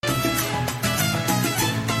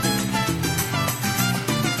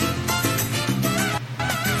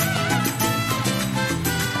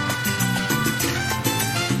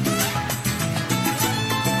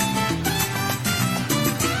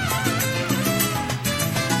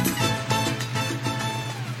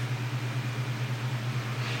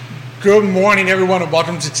Good morning, everyone, and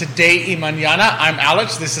welcome to Today y Mañana. I'm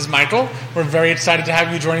Alex. This is Michael. We're very excited to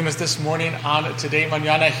have you joining us this morning on Today y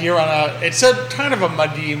Mañana here on it's a kind of a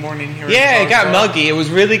muggy morning here. Yeah, it got muggy. It was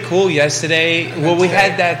really cool yesterday. Well, we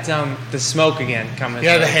had that the smoke again coming.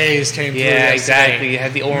 Yeah, the haze came through. Yeah, exactly. You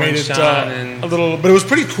had the orange sun and a little, but it was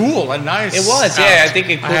pretty cool and nice. It was. Yeah, I think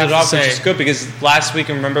it cooled it off, which is good because last week,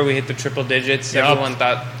 remember, we hit the triple digits. Yep. Everyone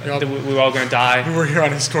thought that we were all going to die. We were here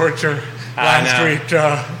on historic last week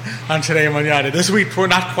on Today y Mañana. This week we're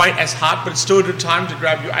not quite as hot, but it's still a good time to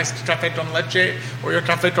grab your iced café con leche or your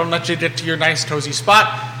café con leche, get to your nice cozy spot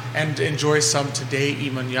and enjoy some Today y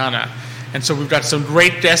Mañana. And so we've got some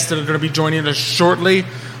great guests that are going to be joining us shortly.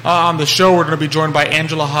 On the show, we're going to be joined by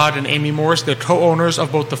Angela Hogge and Amy Morris. They're co-owners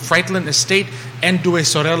of both the Franklin Estate and Due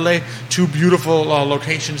Sorelle, two beautiful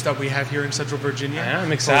locations that we have here in Central Virginia. Yeah,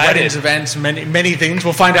 I'm excited. For weddings, events, many things.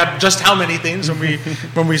 We'll find out just how many things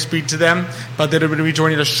when we speak to them. But they're going to be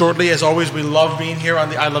joining us shortly. As always, we love being here on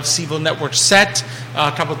the I Love CVille Network set.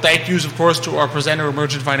 A couple thank yous, of course, to our presenter,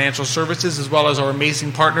 Emergent Financial Services, as well as our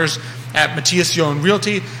amazing partners at Matthias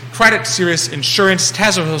Realty, Craddock Serious Insurance,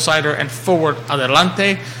 Cider Cider, and Forward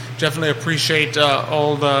Adelante. Definitely appreciate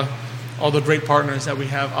all the great partners that we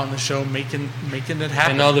have on the show making it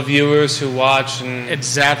happen. And all the viewers who watch and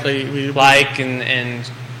exactly like and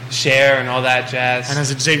share and all that jazz. And as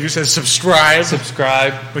Xavier says,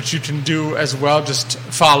 subscribe, which you can do as well. Just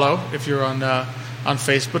follow if you're on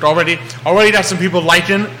Facebook. Already got some people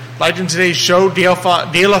liking today's show. Dale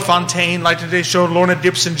LaFontaine liking today's show. Lorna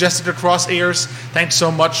Dibson, Jessica Cross Ayers. Thanks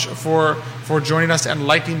so much for joining us and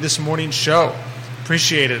liking this morning's show.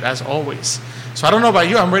 Appreciate it as always. So I don't know about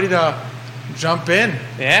you. I'm ready to jump in.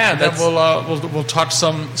 Yeah, then we'll touch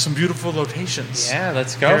some beautiful locations. Yeah,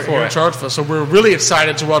 let's go for it. Charlottesville. So we're really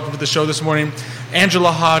excited to welcome to the show this morning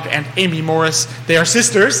Angela Hogge and Amy Morris. They are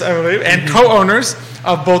sisters, I believe, and co-owners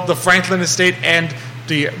of both the Franklin Estate and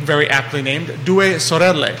the very aptly named Due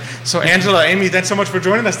Sorelle. So Angela, Amy, thanks so much for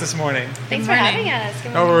joining us this morning. Thanks for having us.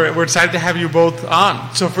 Good morning. We're excited to have you both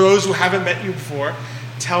on. So for those who haven't met you before,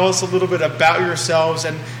 tell us a little bit about yourselves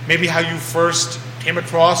and maybe how you first came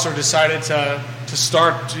across or decided to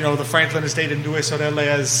start, the Franklin Estate and Due Sorelle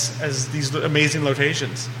as these amazing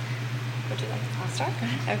locations. Would you like to start?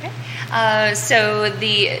 Okay. So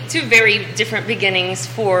the two very different beginnings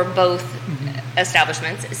for both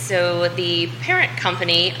establishments. So the parent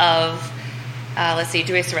company of,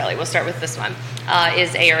 Due Sorelle, we'll start with this one,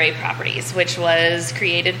 is ARA Properties, which was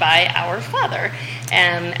created by our father,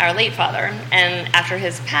 our late father. And after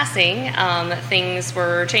his passing, things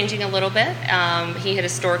were changing a little bit. He had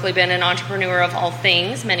historically been an entrepreneur of all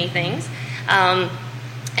things, many things. And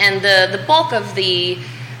the bulk of the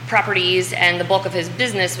properties and the bulk of his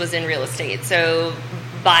business was in real estate. So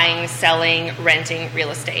buying, selling, renting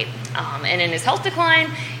real estate. And in his health decline,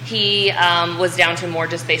 he was down to more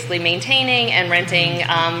just basically maintaining and renting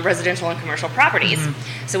residential and commercial properties.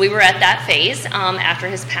 Mm-hmm. So we were at that phase. After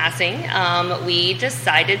his passing, we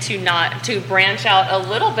decided to branch out a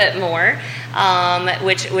little bit more,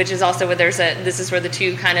 which is also where this is where the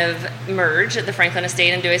two kind of merge, the Franklin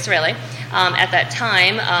Estate and Due Sorelle. At that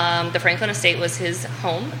time, the Franklin Estate was his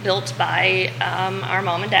home built by our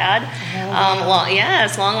mom and dad.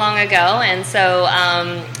 Long ago. And so,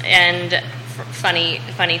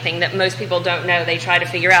 funny thing that most people don't know, they try to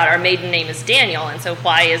figure out, our maiden name is Daniel, and so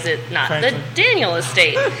why is it not Franklin? The Daniel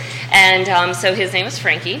Estate? And so his name was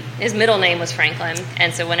Frankie. His middle name was Franklin.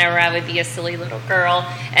 And so whenever I would be a silly little girl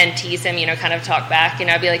and tease him, kind of talk back,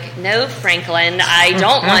 I'd be like, no, Franklin, I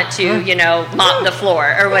don't want to, mop the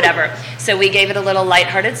floor or whatever. So we gave it a little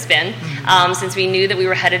lighthearted spin, since we knew that we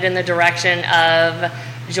were headed in the direction of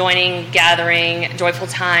joining, gathering, joyful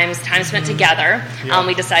times, time spent together. Yeah.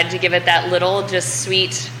 We decided to give it that little just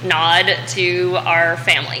sweet nod to our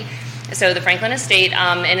family. So the Franklin Estate,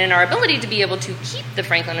 and in our ability to be able to keep the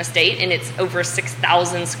Franklin Estate in its over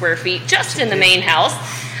 6,000 square feet just in the main house,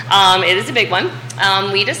 it is a big one,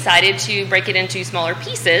 we decided to break it into smaller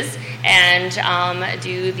pieces and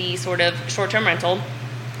do the sort of short-term rental.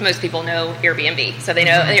 Most people know Airbnb, so they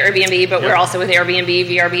know Airbnb, but we're also with Airbnb,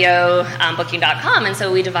 VRBO, Booking.com, and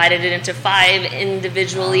so we divided it into 5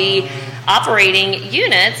 individually operating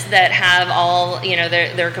units that have all,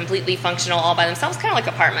 they're completely functional all by themselves, kind of like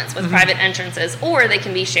apartments with private entrances, or they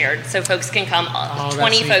can be shared, so folks can come,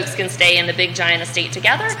 20 folks can stay in the big giant estate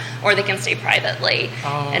together, or they can stay privately,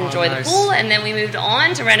 enjoy the pool, and then we moved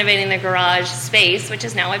on to renovating the garage space, which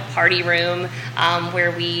is now a party room where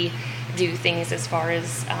we do things as far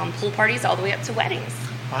as pool parties all the way up to weddings.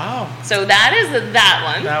 Wow. So that is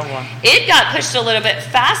that one. That one. It got pushed a little bit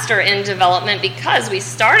faster in development because we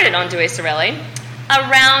started on Due Sorelle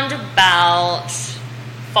around about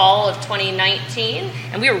fall of 2019,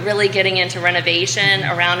 and we were really getting into renovation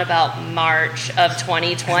around about March of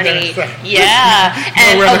 2020. Yeah,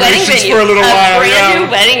 and a wedding venue, for a little while, brand new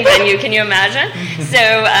wedding venue. Can you imagine?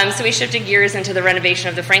 So we shifted gears into the renovation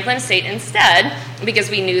of the Franklin estate instead, because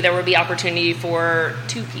we knew there would be opportunity for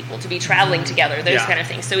two people to be traveling together, those kind of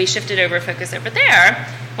things. So we shifted focus over there.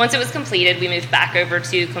 Once it was completed, we moved back over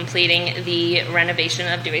to completing the renovation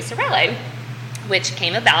of Sorelle, which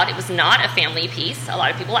came about. It was not a family piece. A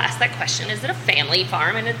lot of people ask that question, is it a family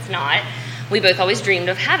farm? And it's not. We both always dreamed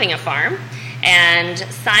of having a farm, and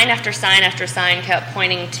sign after sign after sign kept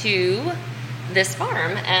pointing to this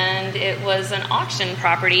farm, and it was an auction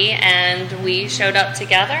property, and we showed up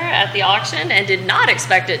together at the auction and did not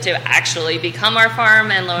expect it to actually become our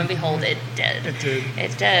farm, and lo and behold, it did.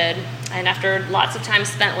 It did. And after lots of time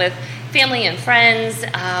spent with family and friends,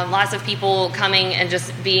 lots of people coming and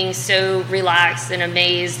just being so relaxed and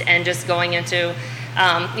amazed and just going into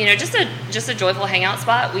just a joyful hangout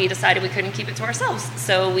spot, we decided we couldn't keep it to ourselves.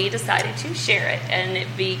 So we decided to share it, and it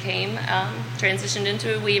became transitioned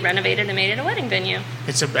into, we renovated and made it a wedding venue.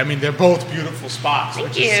 They're both beautiful spots. Thank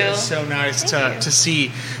which you. is so nice to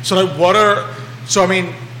see. So we'll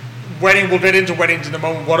get into weddings in a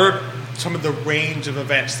moment. What are some of the range of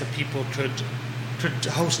events that people could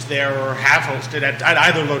host there or have hosted at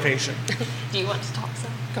either location? Do you want to talk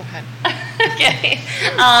some? Go ahead. Okay.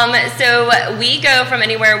 So we go from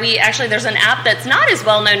anywhere. There's an app that's not as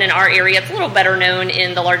well known in our area. It's a little better known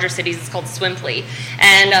in the larger cities. It's called Swimply.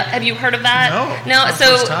 And have you heard of that? No.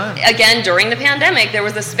 So again, during the pandemic, there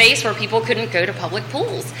was a space where people couldn't go to public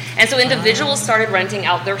pools. And so individuals started renting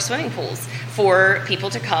out their swimming pools for people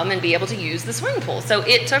to come and be able to use the swimming pool. So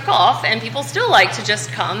it took off, and people still like to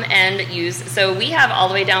just come and use. So we have all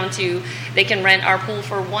the way down to, they can rent our pool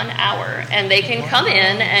for 1 hour, and they can come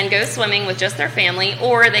in and go swimming with just their family,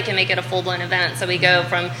 or they can make it a full-blown event. So we go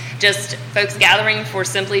from just folks gathering for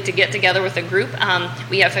simply to get together with a group.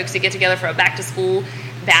 We have folks to get together for a back-to-school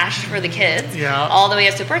bash for the kids, all the way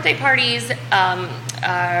up to birthday parties,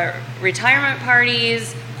 retirement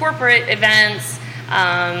parties, corporate events.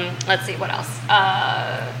 Let's see, what else?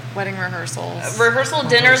 Wedding rehearsals. Rehearsal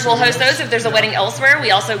dinners, we'll host those if there's a wedding elsewhere.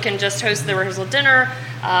 We also can just host the rehearsal dinner,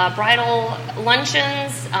 bridal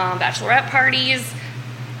luncheons, bachelorette parties.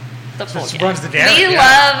 Runs the gamut. We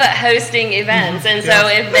love hosting events, and so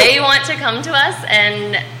if they want to come to us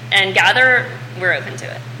and gather, we're open to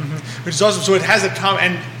it. Which is awesome. So it has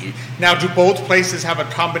and now do both places have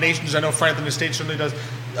accommodations? I know Franklin Estate certainly does,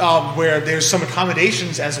 where there's some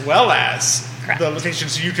accommodations as well as the location.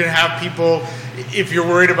 So you can have people, if you're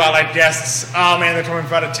worried about like guests, and they're coming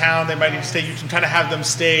from out of town, they might need to stay, you can kind of have them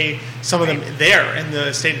stay, some of them there in the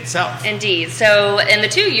estate itself. Indeed. So, and the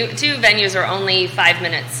two venues are only 5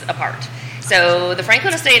 minutes apart. So the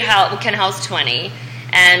Franklin Estate can house 20,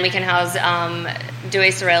 and we can house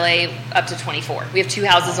Sorelle up to 24. We have 2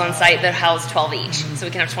 houses on site that house 12 each, so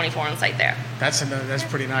we can have 24 on site there. That's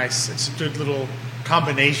pretty nice. It's a good little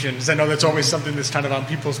combinations. I know that's always something that's kind of on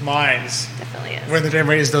people's minds. Definitely is. When there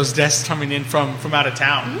is those guests coming in from out of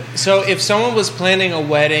town. So if someone was planning a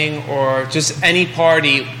wedding or just any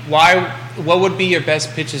party, what would be your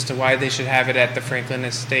best pitch as to why they should have it at the Franklin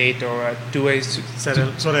Estate or at Sorelle?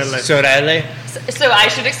 So I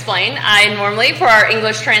should explain. I normally, for our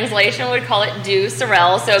English translation, would call it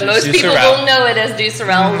Sorelle. So most people will know it as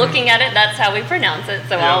Sorelle. Looking at it, that's how we pronounce it.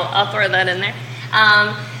 So I'll throw that in there.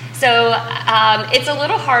 So it's a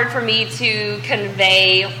little hard for me to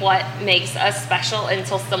convey what makes us special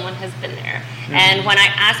until someone has been there. And when I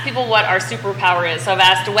ask people what our superpower is, so I've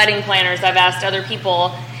asked wedding planners, I've asked other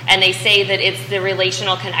people, and they say that it's the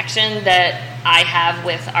relational connection that I have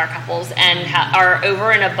with our couples and our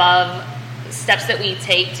over and above steps that we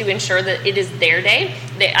take to ensure that it is their day.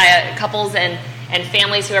 Couples and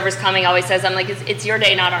families, whoever's coming, always says, I'm like, it's your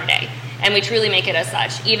day, not our day. And we truly make it as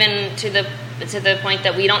such, even to the point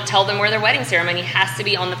that we don't tell them where their wedding ceremony has to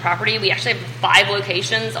be on the property. We actually have 5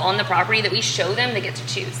 locations on the property that we show them. They get to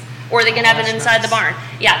choose, or they can have it inside the barn.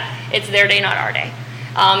 Yeah, it's their day, not our day.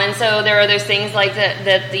 And so there are those things like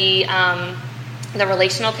the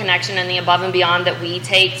relational connection and the above and beyond that we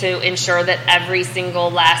take to ensure that every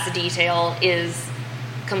single last detail is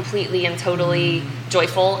completely and totally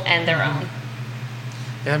joyful and their own.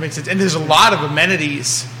 Yeah, that makes sense. And there's a lot of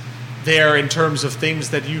amenities there in terms of things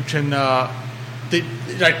that you can,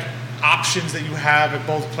 options that you have at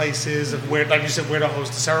both places of where, like you said, where to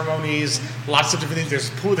host the ceremonies. Lots of different things.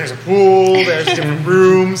 There's a pool. There's different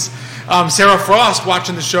rooms. Sarah Frost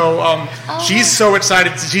watching the show. She's so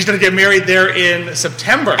excited. She's going to get married there in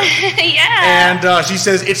September. Yeah. And she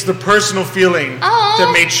says it's the personal feeling to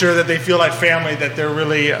make sure that they feel like family. That they're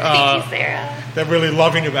really thank you, Sarah. They're really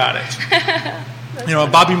loving about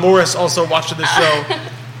it. Bobby Morris also watching the show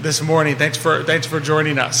this morning. Thanks for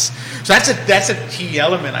joining us. So that's a key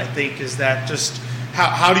element, I think, is that just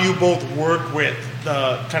how do you both work with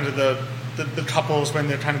the kind of the couples when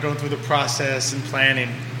they're kind of going through the process and planning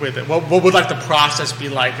with it. What would like the process be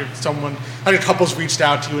like if a couple's reached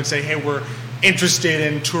out to you and say, hey, we're interested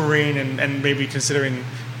in touring and maybe considering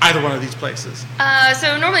either one of these places?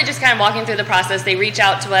 So normally just kind of walking through the process, they reach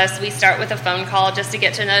out to us. We start with a phone call just to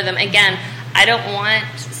get to know them. Again, I don't want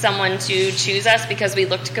someone to choose us because we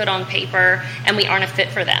looked good on paper and we aren't a fit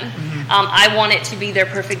for them. I want it to be their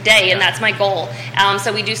perfect day, and that's my goal.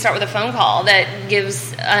 So we do start with a phone call that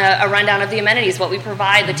gives a rundown of the amenities, what we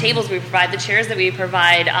provide, the tables we provide, the chairs that we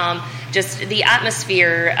provide, just the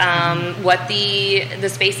atmosphere, what the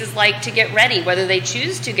space is like to get ready, whether they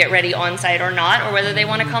choose to get ready on site or not, or whether they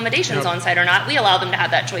want accommodations on site or not. We allow them to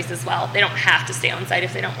have that choice as well. They don't have to stay on site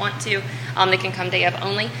if they don't want to. They can come day of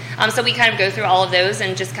only. So we kind of go through all of those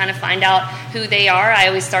and just kind of find out who they are. I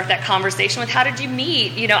always start that conversation with, how did you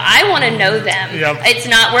meet? I want to know them.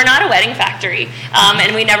 Yep. We're not a wedding factory,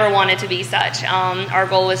 and we never wanted to be such. Our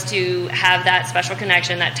goal was to have that special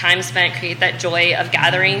connection, that time spent, create that joy of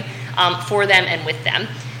gathering for them and with them.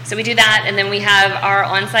 So we do that, and then we have our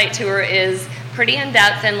on-site tour is pretty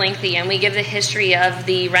in-depth and lengthy, and we give the history of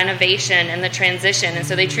the renovation and the transition, and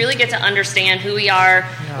so they truly get to understand who we are,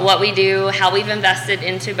 what we do, how we've invested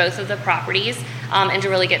into both of the properties, and to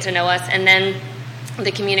really get to know us. And then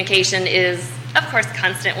the communication is, of course,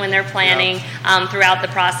 constant when they're planning throughout the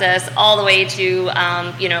process, all the way to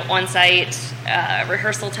on-site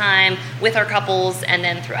rehearsal time with our couples, and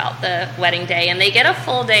then throughout the wedding day. And they get a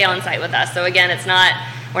full day on-site with us. So again,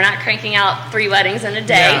 we're not cranking out 3 weddings in a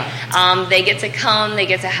day. Yeah. They get to come, they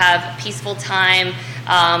get to have peaceful time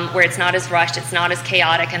where it's not as rushed, it's not as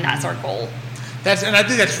chaotic, and that's our goal. And I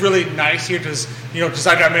think that's really nice here because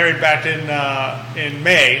I got married back in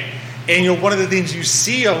May. And one of the things you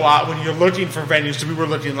see a lot when you're looking for venues, so we were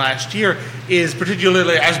looking last year, is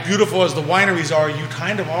particularly as beautiful as the wineries are, you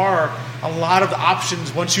kind of are a lot of the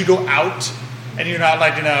options once you go out, and you're not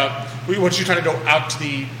like once you try to go out to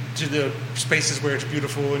the spaces where it's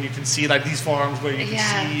beautiful and you can see like these farms where you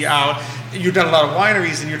can see out. You've done a lot of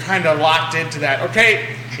wineries and you're kind of locked into that.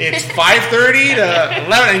 Okay, it's 5:30 to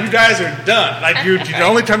 11 and you guys are done. Like you can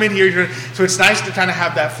only come in here. So it's nice to kind of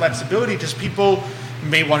have that flexibility, because people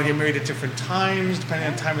may want to get married at different times depending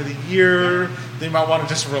on the time of the year. They might want to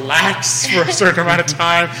just relax for a certain amount of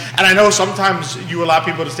time. And I know sometimes you allow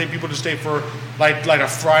people to stay for like a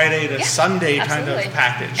Friday to Sunday kind of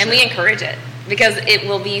package. And we encourage it, because it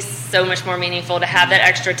will be so much more meaningful to have that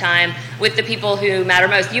extra time with the people who matter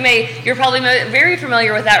most. You're probably very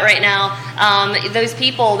familiar with that right now. Those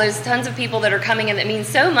tons of people that are coming in that mean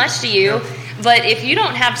so much to you. Yep. But if you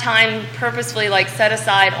don't have time purposefully set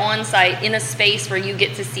aside on site in a space where you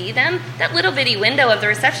get to see them, that little bitty window of the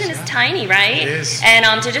reception is tiny, right? It is. And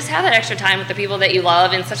to just have that extra time with the people that you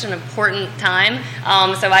love in such an important time.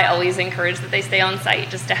 So I always encourage that they stay on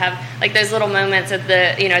site, just to have like those little moments at the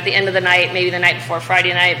end of the night, maybe the night before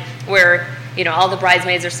Friday night, where all the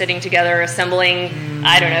bridesmaids are sitting together assembling,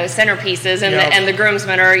 centerpieces, and the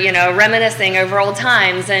groomsmen are, reminiscing over old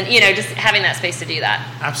times, and, just having that space to do that.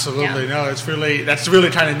 Absolutely. Yeah. No, that's really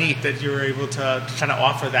kind of neat that you're able to kind of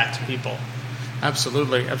offer that to people.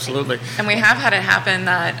 Absolutely. And we have had it happen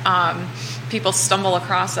that people stumble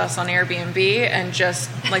across us on Airbnb, and just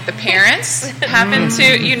like the parents happen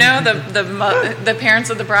to, the parents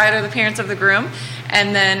of the bride or the parents of the groom,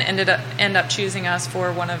 and then end up choosing us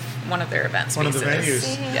for one of their event spaces. One of the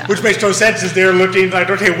venues. Mm-hmm. Yeah. Which makes no sense, is they're looking like,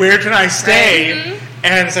 okay, where can I stay? Right. Mm-hmm.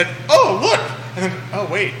 And said, oh, look. And then, oh,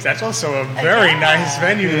 wait, that's also a very nice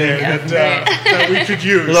venue there that we could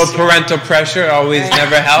use. A little parental pressure always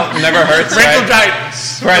never hurts, Parental right?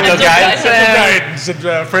 guidance. Parental guidance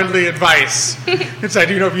and friendly advice. It's like,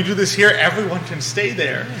 if you do this here, everyone can stay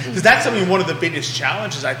there. Because that's one of the biggest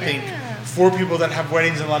challenges, I think, for people that have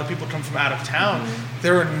weddings, and a lot of people come from out of town.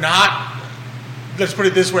 There are not... Let's put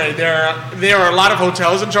it this way: there are a lot of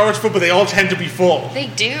hotels in Charlottesville, but they all tend to be full. They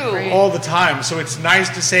do all the time. So it's nice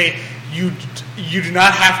to say you do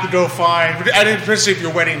not have to go find, and especially if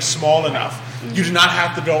your wedding's small enough, you do not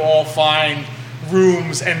have to go all find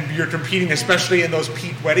rooms, and you're competing, especially in those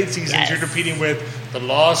peak wedding seasons. Yes. You're competing with the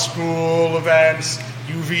law school events,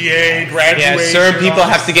 UVA graduation. Yeah, certain people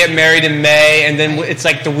have to get married in May, and then it's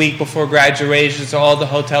like the week before graduation, so all the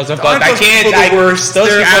hotels are booked. Those people are the worst. Those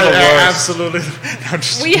people are the worst. Absolutely.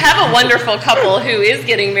 We have a wonderful couple who is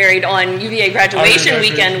getting married on UVA graduation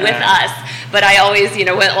weekend with us. But I always,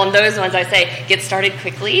 on those ones, I say, get started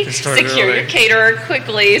quickly, secure your caterer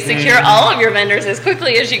quickly, secure all of your vendors as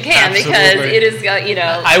quickly as you can, because it is,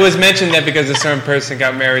 I was mentioning that because a certain person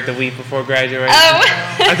got married the week before graduation. Oh.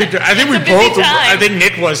 I think we both. I think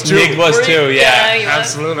Nick was too. Nick was too. Yeah.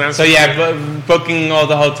 Absolutely. So booking all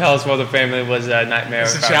the hotels for the family was a nightmare.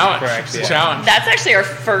 It's a challenge. Correct. It's a challenge. That's actually our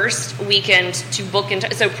first weekend to book.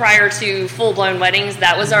 So prior to full-blown weddings,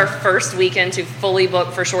 that was our first weekend to fully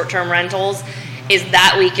book for short-term rentals. Is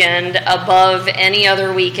that weekend above any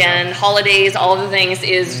other weekend? Holidays, all the things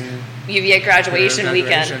is UVA graduation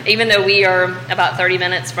weekend. Even though we are about 30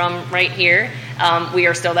 minutes from right here, we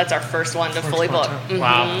are still. That's our first one to fully book. Mm-hmm.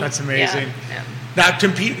 Wow, that's amazing. Yeah. Now,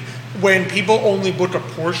 when people only book a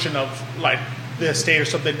portion of like the estate or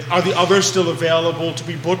something, are the others still available to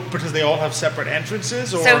be booked because they all have separate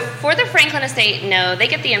entrances? Or? So for the Franklin estate, no, they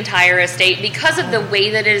get the entire estate because of the way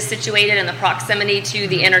that it is situated and the proximity to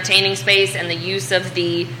the entertaining space and the use of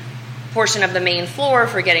the portion of the main floor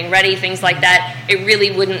for getting ready, things like that. It really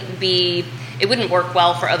wouldn't work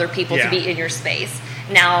well for other people to be in your space.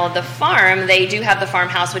 Now, the farm, they do have the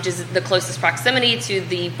farmhouse, which is the closest proximity to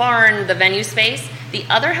the barn, the venue space. The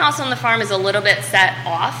other house on the farm is a little bit set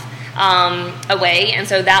off away, and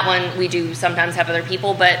so that one we do sometimes have other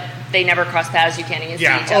people, but they never cross paths. You can't even see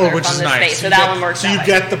each other which from is the nice. space. So that one works. So you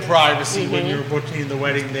get the privacy when you're booking the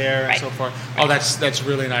wedding there and so forth. Oh, that's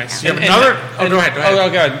really nice. You have another? Go ahead. Oh,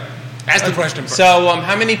 go ahead. Ask the question first. So,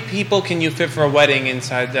 how many people can you fit for a wedding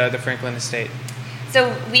inside the Franklin estate?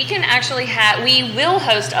 So we can actually we will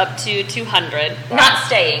host up to 200, not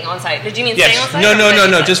staying on site. Did you mean staying on site?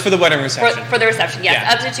 No, just for the wedding reception. For the reception, yes,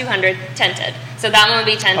 up to 200 tented. So that one would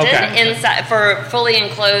be tented. Inside for fully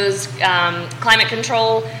enclosed climate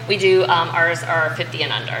control. We do ours are 50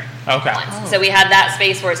 and under. Okay. So we have that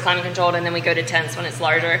space where it's climate controlled, and then we go to tents when it's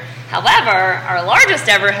larger. However, our largest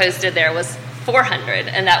ever hosted there was 400,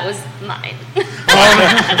 and that was mine.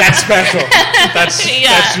 That's special. That's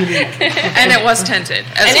unique. And it was tented.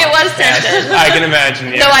 It was tented. I can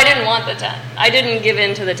imagine. No, I didn't want the tent. I didn't give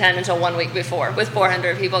in to the tent until 1 week before, with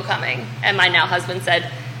 400 people coming. And my now husband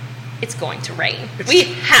said, it's going to rain. We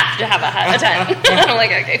have to have a tent. I'm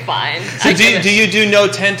like, okay, fine. So do you do no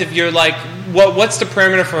tent if you're like, what's the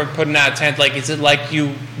parameter for putting out a tent? Like, is it like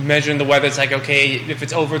you measuring the weather? It's like, okay, if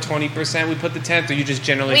it's over 20%, we put the tent, or you just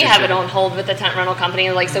generally... We have it on hold with the tent rental company.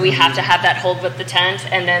 Like, so we have to have that hold with the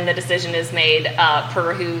tent, and then the decision is made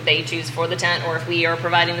per who they choose for the tent, or if we are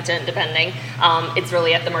providing the tent, depending. It's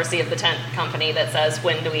really at the mercy of the tent company that says,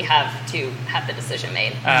 when do we have to have the decision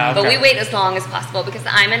made? Okay. But we wait as long as possible, because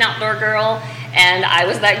I'm an outdoor girl, and I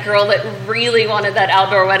was that girl that really wanted that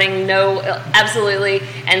outdoor wedding. No, absolutely.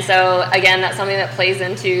 And so, again, that's something that plays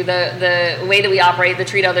into the way that we operate, the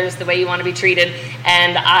treat others the way you want to be treated.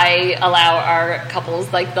 And I allow our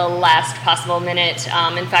couples like the last possible minute.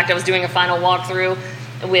 In fact, I was doing a final walkthrough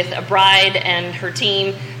with a bride and her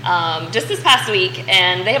team just this past week,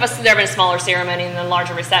 and they're having a smaller ceremony and a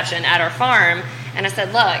larger reception at our farm. And I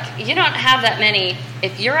said, look, you don't have that many.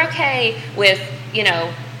 If you're okay with,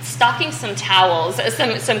 stocking some towels,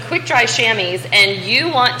 some quick dry chamois, and you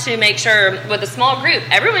want to make sure with a small group,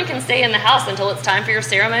 everyone can stay in the house until it's time for your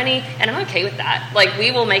ceremony, and I'm okay with that. Like,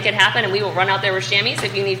 we will make it happen, and we will run out there with chamois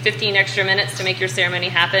if you need 15 extra minutes to make your ceremony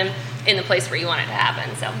happen in the place where you want it to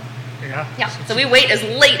happen. So yeah. So we wait as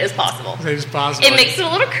late as possible. As late as possible. It makes it a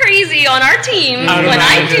little crazy on our team when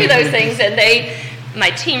I do those things, and my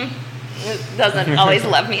team doesn't always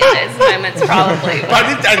love me in those moments, probably. But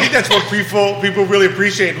I think that's what people really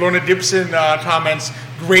appreciate. Lorna Dibson comments,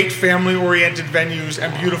 great family-oriented venues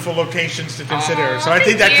and beautiful locations to consider. So I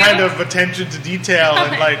think that kind of attention to detail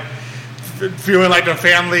and like feeling like a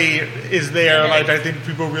family is there, like I think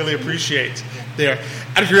people really appreciate there.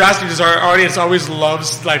 Out of curiosity, does our audience always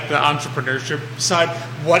loves like the entrepreneurship side?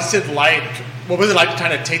 What's it like? What was it like to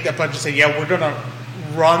kind of take that plunge and say, yeah, we're going to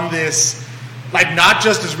run this, like not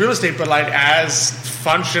just as real estate, but like as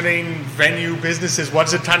functioning venue businesses?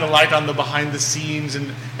 What's it kind of like on the behind the scenes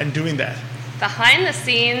and doing that? Behind the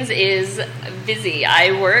scenes is busy.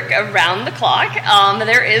 I work around the clock.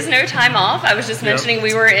 There is no time off. I was just mentioning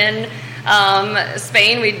we were in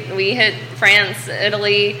Spain. We hit France,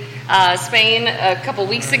 Italy, Spain a couple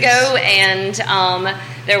weeks ago, and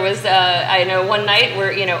there was I know one night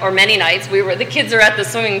where or many nights the kids are at the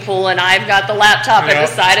swimming pool and I've got the laptop at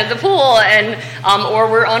the side of the pool, and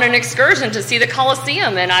or we're on an excursion to see the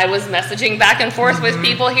Colosseum, and I was messaging back and forth with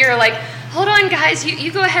people here like, hold on, guys,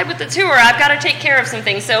 you go ahead with the tour. I've got to take care of some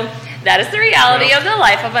things. So that is the reality of the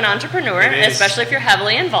life of an entrepreneur, especially if you're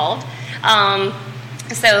heavily involved.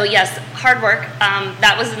 So yes, hard work.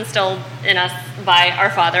 That was instilled in us by our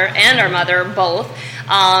father and our mother both,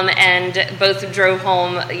 and both drove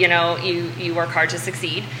home. You work hard to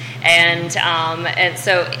succeed, and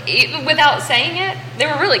so without saying it, they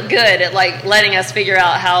were really good at like letting us figure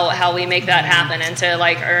out how we make that happen and to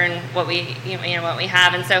like earn what we what we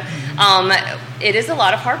have. And so it is a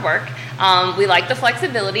lot of hard work. We like the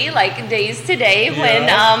flexibility, like days today when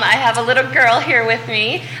I have a little girl here with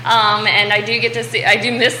me, and I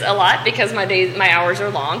do miss a lot because my hours are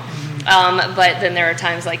long. But then there are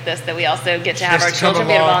times like this that we also get to have our children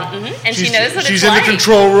be involved. And she knows what she's it's like. She's in the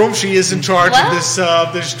control room. She is in charge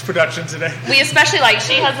of this production today. We especially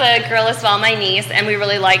she has a girl as well, my niece, and we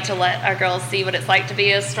really like to let our girls see what it's like to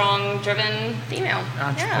be a strong, driven female.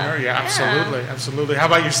 Entrepreneur, absolutely. How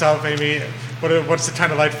about yourself, Amy? What's the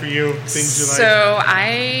kind of life for you? Things you like? So I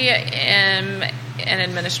am an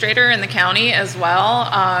administrator in the county as well,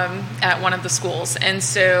 at one of the schools, and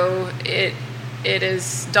so it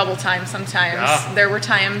is double time sometimes. Yeah. There were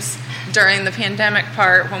times during the pandemic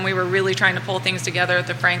part when we were really trying to pull things together at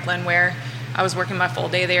the Franklin where I was working my full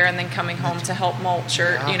day there and then coming home to help mulch,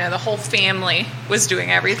 or the whole family was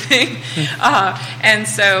doing everything. And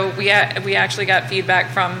so we actually got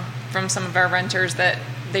feedback from some of our renters that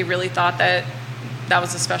they really thought that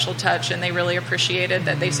was a special touch, and they really appreciated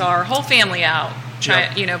that they saw our whole family out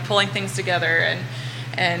pulling things together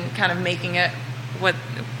and kind of making it what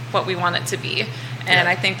we want it to be. And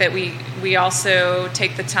I think that we also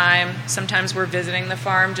take the time. Sometimes we're visiting the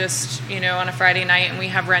farm just on a Friday night, and we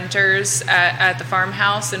have renters at the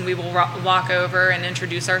farmhouse, and we will walk over and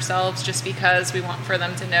introduce ourselves just because we want for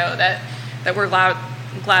them to know that we're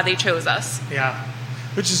glad they chose us. Yeah.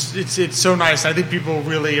 Which is it's so nice. I think people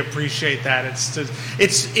really appreciate that.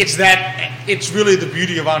 It's really the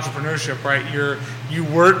beauty of entrepreneurship, right? You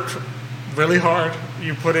work really hard.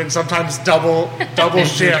 You put in sometimes double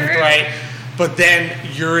shift, right? But then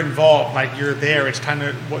you're involved, like you're there. It's kind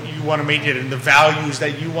of what you want to make it, and the values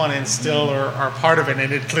that you want to instill are part of it.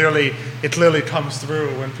 And it clearly comes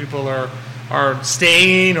through when people are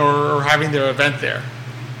staying or having their event there,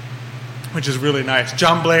 which is really nice.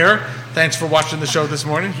 John Blair, thanks for watching the show this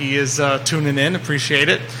morning. He is tuning in. Appreciate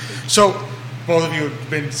it. So both of you have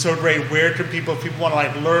been so great. Where can people, if people want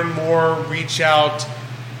to learn more, reach out,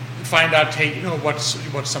 find out, what's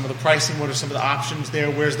some of the pricing, what are some of the options there,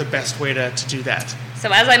 where's the best way to do that? So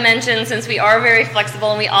as I mentioned, since we are very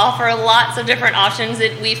flexible and we offer lots of different options,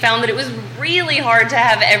 we found that it was really hard to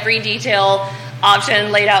have every detail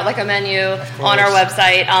option laid out like a menu on our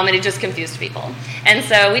website, and it just confused people. And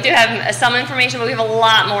so we do have some information, but we have a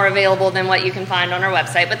lot more available than what you can find on our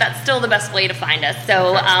website, but that's still the best way to find us.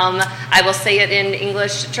 So I will say it in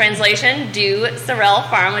English translation: do Sorelle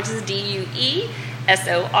Farm, which is DUESORELLE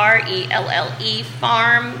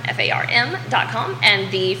farm, FARM.com,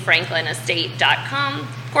 and thefranklinestate.com.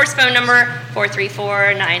 Of course, phone number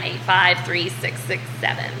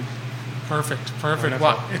 434-985-3667. Perfect.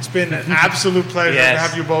 Well, it's been an absolute pleasure to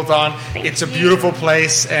have you both on. It's a beautiful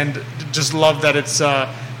place, and just love that it's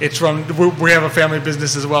run. We have a family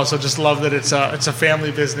business as well, so just love that it's a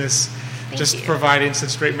family business. Providing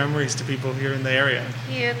such great memories to people here in the area.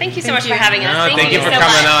 Thank you so much for having us. Thank you for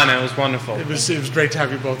coming on. It was wonderful. It was great to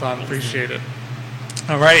have you both on. Appreciate it.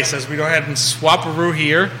 All right, so as we go ahead and swap-a-roo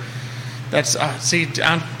here, that's this is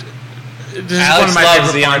Alex one of my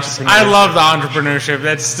favorite parts. I love the entrepreneurship.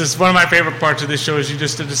 That's just one of my favorite parts of this show, is you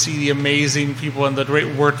just get to see the amazing people and the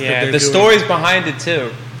great work that they're doing. The stories behind it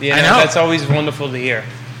too. I know. That's always wonderful to hear.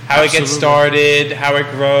 How it gets started, how it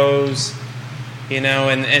grows.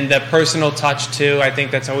 And the personal touch too. I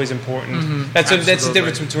think that's always important. Mm-hmm. That's the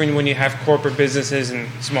difference between when you have corporate businesses and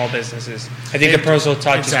small businesses. I think the personal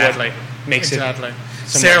touch is what makes it. So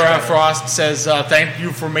Sarah Frost says, "Thank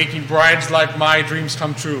you for making brides like my dreams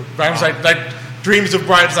come true. Brides like dreams of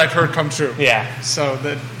brides like her come true." Yeah. So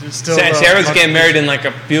that still. Sarah's getting married in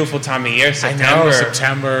a beautiful time of year, September. I know,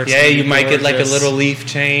 September. Yeah, you might get a little leaf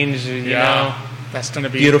change. You know, that's going to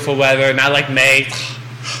be beautiful weather. Not like May.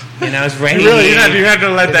 It's raining. You had to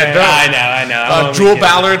let that go. I know. Jewel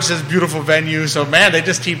Ballard says beautiful venue. So man, they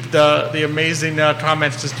just keep the amazing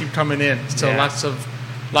comments just keep coming in. So lots of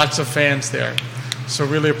fans there. So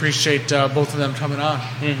really appreciate both of them coming on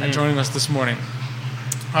and joining us this morning.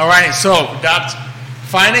 All right, so we got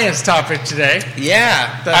finance topic today.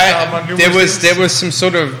 Yeah, there was some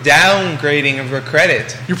sort of downgrading of her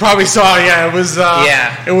credit. You probably saw, it was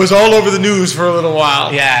it was all over the news for a little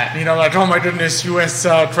while. Yeah, oh my goodness, U.S.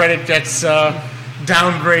 credit gets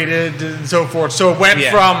downgraded and so forth. So it went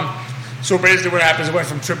from So basically what happens, it went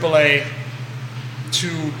from AAA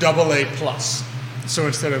to AA plus. So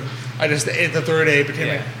instead of, the third A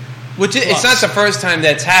became Which it's not the first time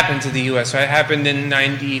that's happened to the U.S., right? It happened in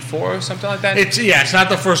 94 or something like that? It's not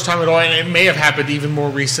the first time at all, and it may have happened even more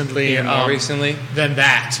recently. Than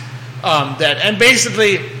that. And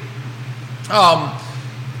basically,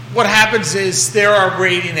 what happens is there are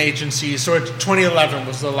rating agencies. So 2011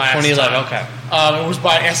 was the last 2011, time. Okay. It was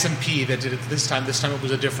by S&P that did it this time. This time it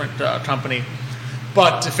was a different company.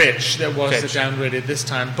 But Fitch, that was the downgraded this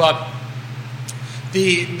time. But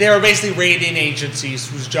there are basically rating agencies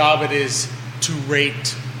whose job it is to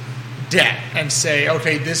rate debt and say,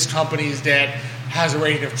 okay, this company's debt has a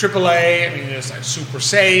rating of AAA. I mean, it's like super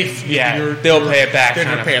safe. They'll pay it back. They're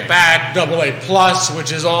going to pay it back. AA plus,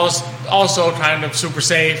 which is also kind of super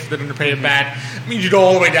safe. They're going to pay it back. I mean, you go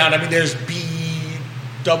all the way down. I mean, there's B,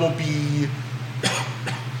 double B,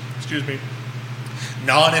 excuse me,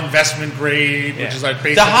 non-investment grade, which is like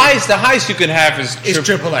basically the highest you can have is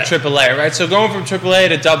AAA. AAA, right? So going from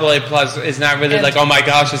AAA to AA plus is not really like, oh my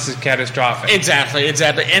gosh, this is catastrophic. Exactly,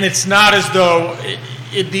 and it's not as though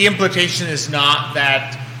the implication is not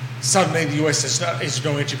that suddenly the U.S. is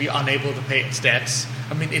going to be unable to pay its debts.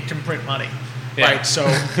 I mean, it can print money, right? So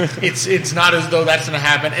it's not as though that's going to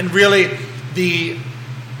happen. And really,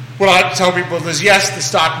 what I like to tell people is, yes, the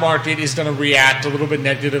stock market is going to react a little bit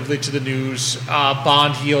negatively to the news.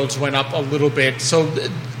 Bond yields went up a little bit. So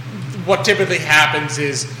what typically happens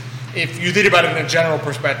is, if you think about it in a general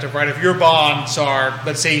perspective, right, if your bonds are,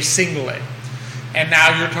 let's say, single A, and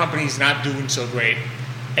now your company's not doing so great,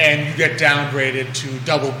 and you get downgraded to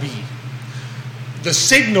double B, the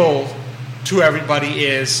signal to everybody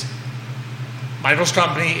is, Michael's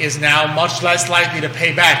company is now much less likely to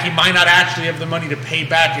pay back. He might not actually have the money to pay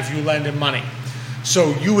back if you lend him money.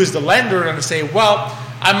 So you as the lender are going to say, well,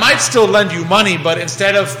 I might still lend you money, but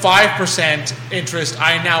instead of 5% interest,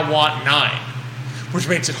 I now want 9%, which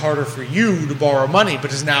makes it harder for you to borrow money,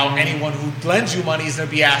 because now anyone who lends you money is going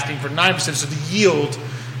to be asking for 9%. So the yield,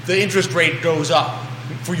 the interest rate goes up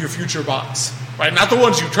for your future bonds, right? Not the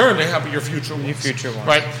ones you currently have, but your future ones. Your future ones.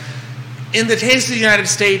 Right? In the case of the United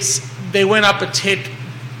States, they went up a tick.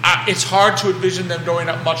 It's hard to envision them going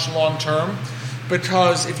up much long term,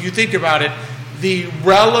 because if you think about it, the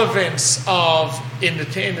relevance of, in the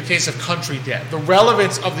case of country debt, the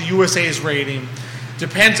relevance of the USA's rating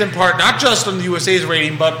depends in part not just on the USA's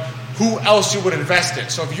rating, but who else you would invest in.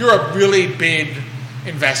 So if you're a really big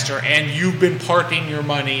investor and you've been parking your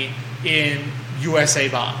money in USA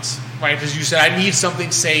bonds, right? As you said, I need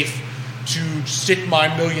something safe to stick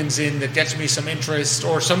my millions in that gets me some interest,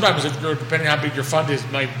 or sometimes, if you're, depending on how big your fund is,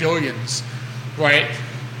 my billions, right?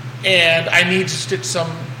 And I need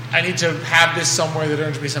to have this somewhere that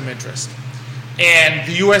earns me some interest. And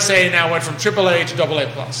the USA now went from AAA to AA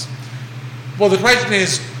plus. Well, the question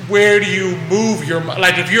is, where do you move your,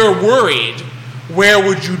 like if you're worried, where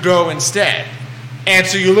would you go instead? And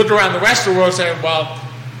so you look around the rest of the world and say, well,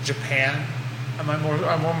 Japan, am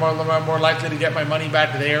I more likely to get my money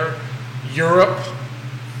back there? Europe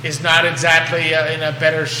is not exactly in a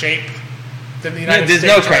better shape than the United States.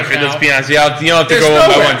 There's no country, let's be honest. You don't have to go one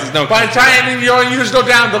by one. There's no country. By the time you just go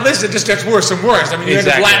down the list, it just gets worse and worse. I mean, you end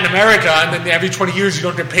up Latin America, and then every 20 years you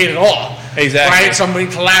don't get paid at all. Exactly. Right? Somebody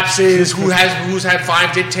collapses. Who's had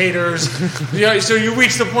 5 dictators? So you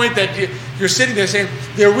reach the point that you're sitting there saying,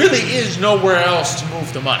 there really is nowhere else to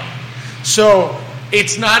move the money. So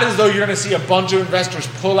it's not as though you're going to see a bunch of investors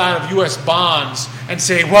pull out of U.S. bonds and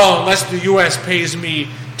say, well, unless the U.S. pays me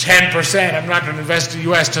 10%, I'm not going to invest in the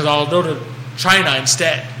U.S. because I'll go to China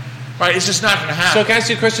instead. Right? It's just not going to happen. So can I ask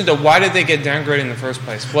you a question, though? Why did they get downgraded in the first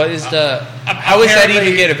place? What is how is that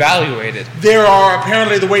even get evaluated?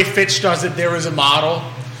 Apparently the way Fitch does it, there is a model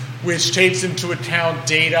which takes into account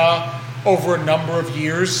data over a number of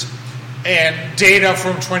years. And data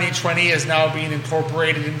from 2020 is now being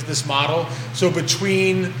incorporated into this model. So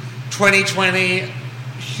between 2020,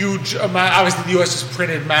 huge amount, obviously the U.S. has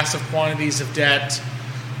printed massive quantities of debt.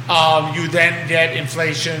 You then get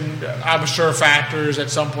inflation, I'm sure, factors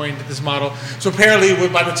at some point into this model. So apparently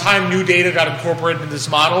by the time new data got incorporated into this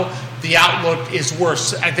model, the outlook is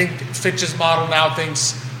worse. I think Fitch's model now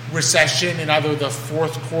thinks recession in either the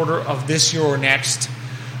fourth quarter of this year or next.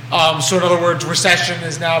 So in other words, recession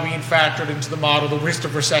is now being factored into the model. The risk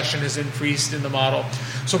of recession has increased in the model.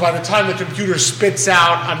 So by the time the computer spits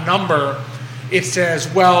out a number, it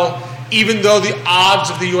says, well, even though the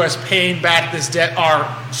odds of the U.S. paying back this debt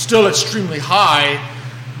are still extremely high,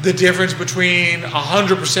 the difference between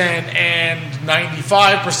 100% and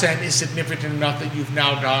 95% is significant enough that you've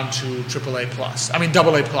now gone to AA plus.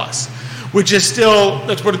 which is still,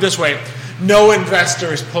 let's put it this way, no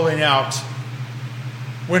investor is pulling out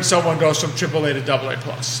when someone goes from AAA to AA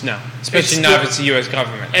plus. No, especially not if it's the U.S.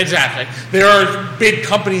 government. Exactly. There are big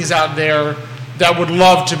companies out there that would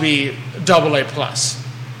love to be AA plus.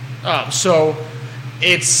 So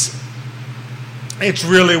it's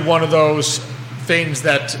really one of those things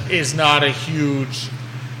that is not a huge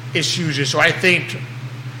issue. So I think,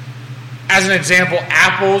 as an example,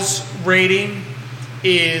 Apple's rating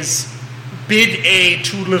is big A,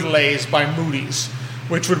 2 little A's by Moody's,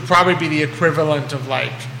 which would probably be the equivalent of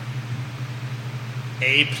like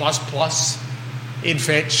A++ in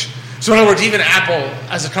Fitch. So in other words, even Apple,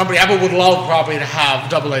 as a company, Apple would love probably to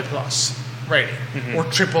have AA plus rating or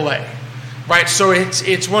AAA, right? So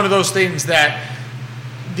it's one of those things that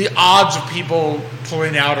the odds of people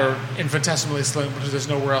pulling out are infinitesimally slim because there's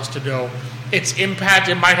nowhere else to go. Its impact,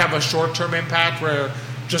 it might have a short-term impact where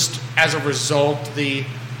just as a result, it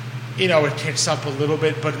kicks up a little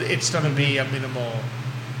bit, but it's going to be a minimal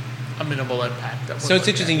impact. So it's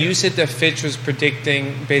interesting. You said that Fitch was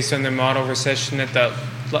predicting, based on their model, recession at the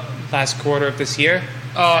last quarter of this year.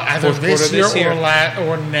 Either this year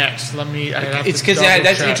or next. It's because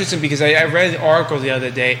that's interesting because I read an article the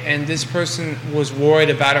other day, and this person was worried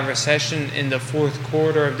about a recession in the fourth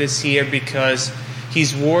quarter of this year because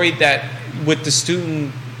he's worried that with the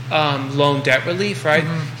student loan debt relief, right?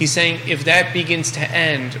 Mm-hmm. He's saying if that begins to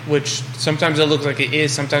end, which sometimes it looks like it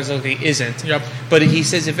is, sometimes it looks like it isn't. Yep. But he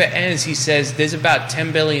says if it ends, he says there's about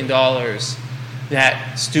 $10 billion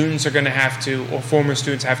that students are going to have to, or former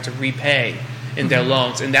students have to repay in their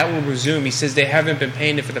loans, and that will resume. He says they haven't been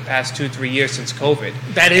paying it for the past 2-3 years since COVID.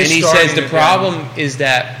 That is, and he says the problem is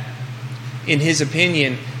that, in his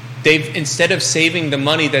opinion, they've, instead of saving the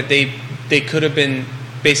money that they could have been,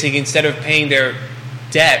 basically instead of paying their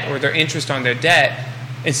debt or their interest on their debt,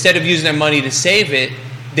 instead of using that money to save it,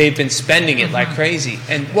 they've been spending it like crazy,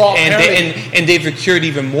 and they've accrued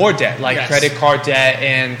even more debt, like credit card debt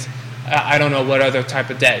and I don't know what other type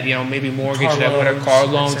of debt, maybe mortgage debt, whatever, car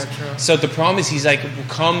loans. So the problem is, he's like,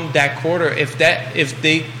 come that quarter, if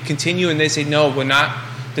they continue and they say no, we're not,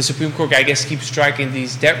 the Supreme Court, I guess, keeps striking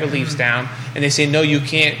these debt reliefs down, and they say no, you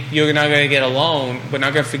can't, you're not going to get a loan, we're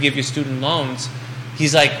not going to forgive your student loans.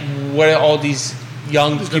 He's like, what are all these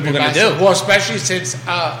young people going to do? Well, especially since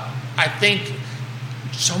I think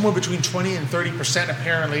somewhere between 20 and 30%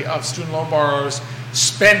 apparently of student loan borrowers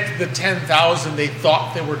spent the $10,000 they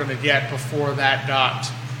thought they were going to get before that got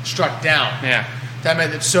struck down. Yeah, that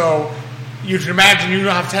meant that. So you can imagine you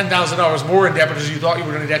don't have $10,000 more in debt because you thought you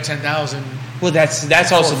were going to get $10,000. Well,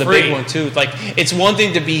 that's also the big one too. Like, it's one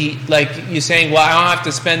thing to be like you're saying, well, I don't have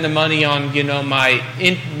to spend the money on my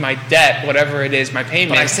debt, whatever it is, my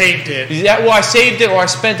payment. But I saved it. Yeah, well, I saved it or I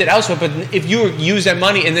spent it elsewhere. But if you use that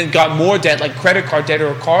money and then got more debt, like credit card debt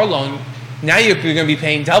or a car loan, now you're going to be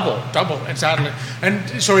paying double, exactly.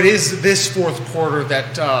 And so it is this fourth quarter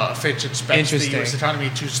that Fitch expects the U.S. economy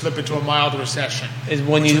to slip into a mild recession. Is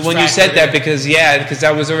when you said that, because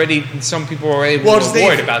that was already, some people were already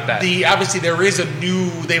worried about that. Obviously there is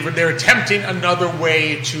they're attempting another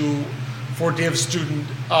way to forgive student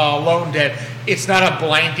loan debt. It's not a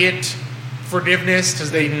blanket forgiveness because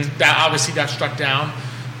that obviously got struck down.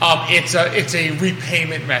 It's a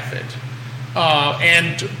repayment method.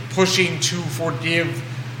 And pushing to forgive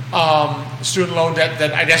student loan debt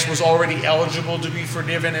that I guess was already eligible to be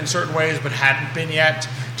forgiven in certain ways but hadn't been yet.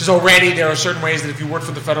 Because already there are certain ways that if you work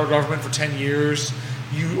for the federal government for 10 years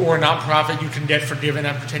or a nonprofit, you can get forgiven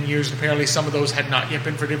after 10 years. Apparently some of those had not yet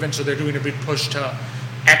been forgiven, so they're doing a big push to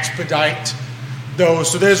expedite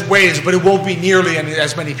those. So there's ways, but it won't be nearly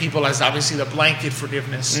as many people as obviously the blanket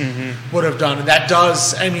forgiveness would have done. And that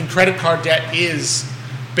does, credit card debt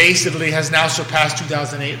basically has now surpassed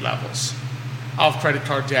 2008 levels of credit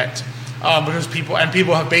card debt because people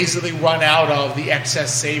have basically run out of the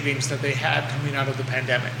excess savings that they had coming out of the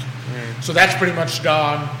pandemic. So that's pretty much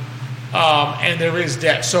gone, and there is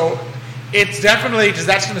debt. So it's definitely, because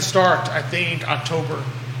that's going to start, I think, October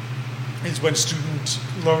is when student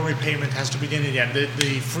loan repayment has to begin again.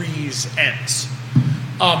 The freeze ends.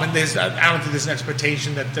 And I don't think there's an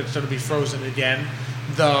expectation that that's going to be frozen again.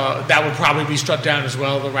 That would probably be struck down as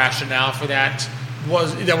well. The rationale for that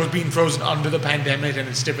was being frozen under the pandemic, and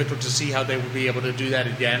it's difficult to see how they would be able to do that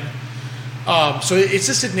again. So it's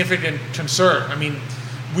a significant concern.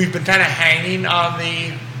 We've been kind of hanging on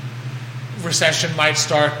the recession might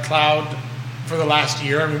start cloud for the last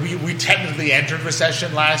year. We technically entered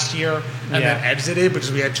recession last year and then exited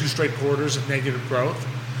because we had 2 straight quarters of negative growth.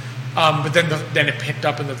 But then it picked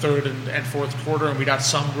up in the third and fourth quarter, and we got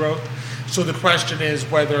some growth. So the question is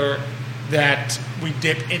whether that we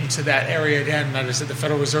dip into that area again. That is that the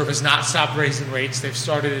Federal Reserve has not stopped raising rates. They've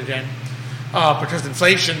started again because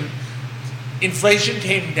inflation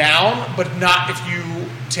came down, but not if you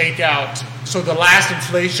take out. So the last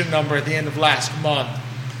inflation number at the end of last month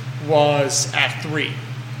was at 3.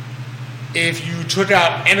 If you took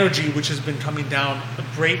out energy, which has been coming down a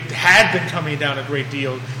great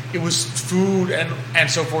deal, it was food and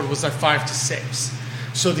so forth was like 5 to 6.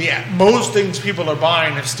 So most things people are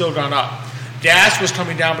buying have still gone up. Gas was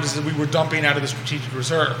coming down, but we were dumping out of the strategic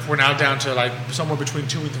reserve. We're now down to like somewhere between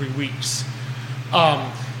 2 and 3 weeks.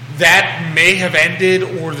 That may have ended,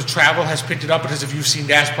 or the travel has picked it up, because if you've seen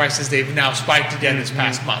gas prices, they've now spiked again this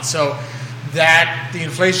past month. So that the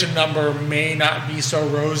inflation number may not be so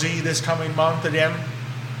rosy this coming month again.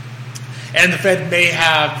 And the Fed may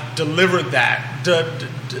have delivered that.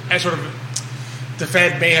 The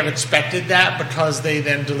Fed may have expected that because they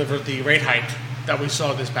then delivered the rate hike that we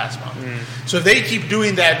saw this past month. So if they keep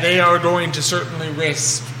doing that, they are going to certainly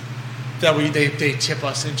risk that they tip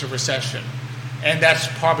us into recession. And that's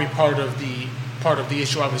probably part of the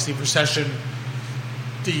issue. Obviously, recession,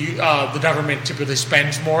 the government typically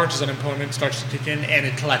spends more because unemployment starts to kick in, and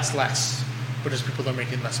it collects less because people are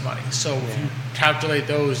making less money. So if you calculate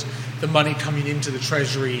those, the money coming into the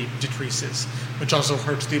Treasury decreases, which also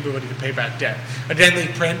hurts the ability to pay back debt. Again, they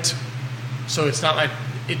print, so it's not like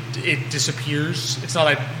it disappears. It's not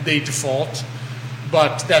like they default,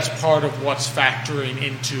 but that's part of what's factoring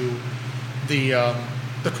into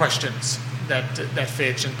the questions that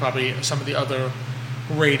Fitch and probably some of the other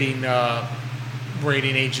rating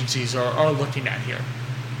agencies are looking at here.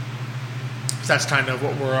 So that's kind of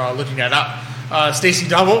what we're looking at. Stacy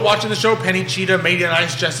Double watching the show. Penny Cheetah, Media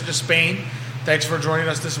Nice, Jessica Spain. Thanks for joining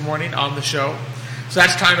us this morning on the show. So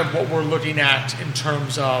that's kind of what we're looking at in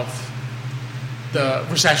terms of the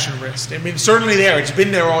recession risk. I mean, certainly there. It's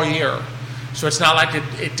been there all year. So it's not like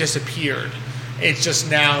it disappeared. It's just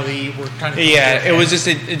now we're kind of... Yeah,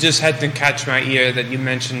 it just had to catch my ear that you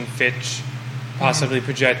mentioned Fitch possibly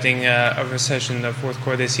projecting a recession in the fourth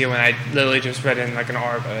quarter this year when I literally just read in like an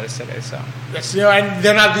article yesterday. So that's, and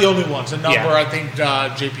they're not the only ones. A number, I think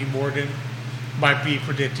J.P. Morgan might be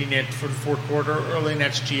predicting it for the fourth quarter, early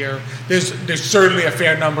next year. There's certainly a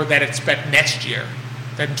fair number that expect next year,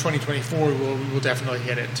 that in 2024 we will definitely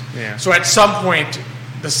hit it. Yeah. So at some point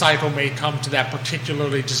the cycle may come to that,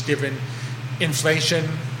 particularly just given inflation,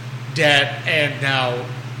 debt, and now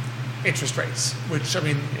interest rates, which, I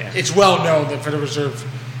mean, it's well known that Federal Reserve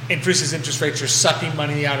increases interest rates, you're sucking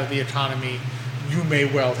money out of the economy. You may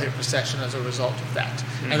well hit recession as a result of that.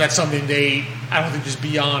 And that's something I don't think is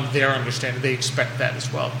beyond their understanding. They expect that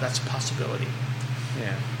as well. That's a possibility.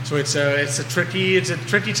 Yeah. So it's a tricky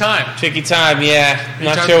time. Tricky time, yeah.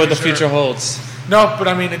 Not sure what the future holds. No, but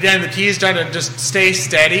I mean, again, the key is trying to just stay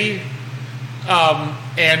steady,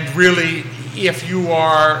 and really, if you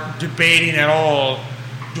are debating at all,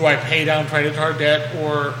 do I pay down credit card debt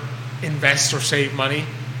or invest or save money?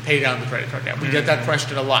 Pay down the credit card debt. We get that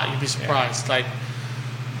question a lot. You'd be surprised. Like,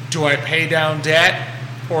 do I pay down debt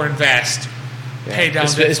or invest? Pay down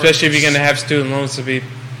debt. Especially if you're going to have student loans to be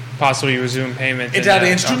possibly resume payments.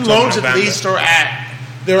 Exactly. And student loans at least are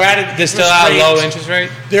they're still at a low interest rate?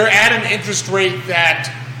 They're at an interest rate that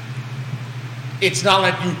it's not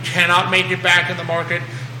like you cannot make it back in the market,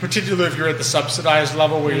 particularly if you're at the subsidized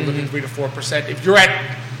level where you're looking 3 to 4%. If you're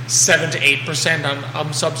at 7 to 8%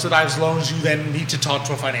 on subsidized loans, you then need to talk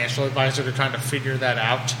to a financial advisor to kind of figure that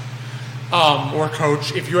out, or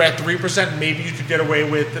coach. If you're at 3%, maybe you could get away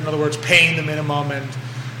with, in other words, paying the minimum and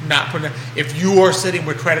not putting it. If you are sitting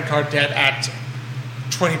with credit card debt at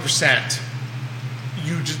 20%,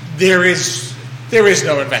 there is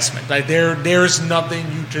no investment. Like there is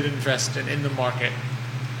nothing you could invest in the market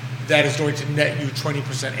that is going to net you 20%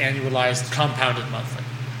 annualized compounded monthly.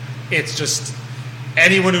 It's just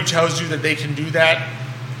anyone who tells you that they can do that,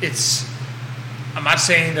 I'm not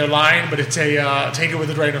saying they're lying, but it's take it with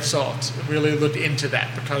a grain of salt. Really look into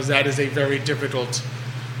that, because that is a very difficult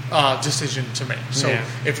decision to make. So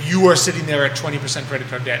if you are sitting there at 20% credit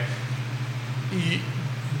card debt,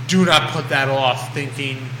 do not put that off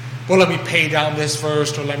thinking, well, let me pay down this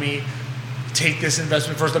first, or let me take this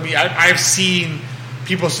investment first. I've seen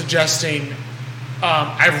people suggesting,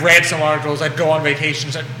 I've read some articles, I'd go on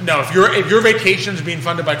vacations. No, if your vacation is being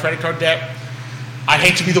funded by credit card debt, I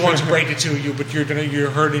hate to be the one to break it to you, but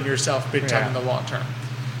you're hurting yourself big time in the long term.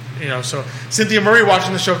 So Cynthia Murray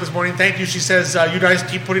watching the show this morning, thank you. She says, you guys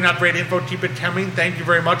keep putting out great info, keep it coming. Thank you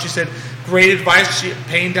very much. She said, great advice.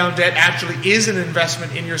 Paying down debt actually is an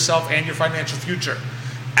investment in yourself and your financial future.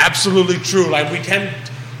 Absolutely true. Like, we tend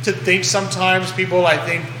to think sometimes, people, I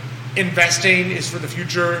think, investing is for the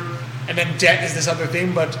future, and then debt is this other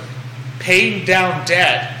thing. But paying down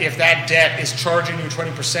debt, if that debt is charging you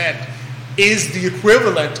 20%, is the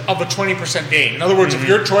equivalent of a 20% gain. In other words, if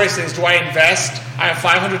your choice is, do I invest? I have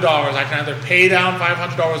 $500. I can either pay down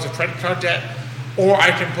 $500 of credit card debt, or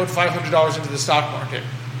I can put $500 into the stock market.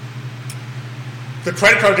 The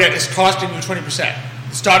credit card debt is costing you 20%.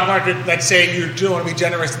 The stock market, let's say you do want to be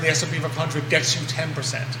generous, and the S&P 500 gets you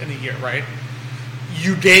 10% in a year, right?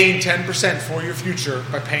 You gain 10% for your future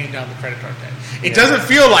by paying down the credit card debt. It doesn't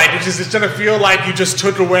feel like it. It's going to feel like you just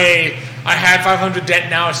took away. I had 500 debt,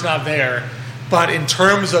 now it's not there. But in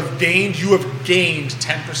terms of gains, you have gained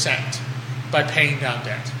 10% by paying down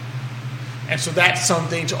debt. And so that's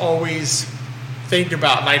something to always think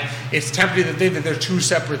about. Like, it's tempting to think that they're two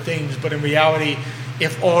separate things, but in reality,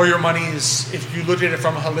 if all your money is, if you look at it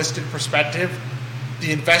from a holistic perspective,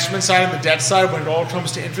 the investment side and the debt side, when it all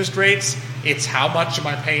comes to interest rates, it's how much am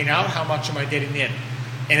I paying out, how much am I getting in.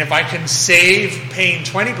 And if I can save paying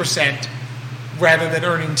 20% rather than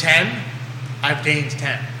earning 10, I've gained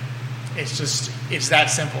 10. It's that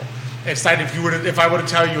simple. It's like if I were to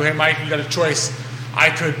tell you, hey Mike, you got a choice, I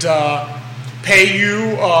could pay you,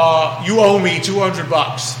 you owe me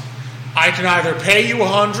 $200. I can either pay you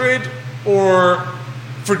 $100 or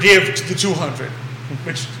forgive the $200,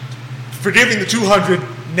 which forgiving the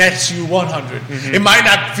 $200 nets you $100. It might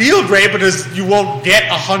not feel great because you won't get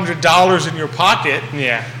 $100 in your pocket.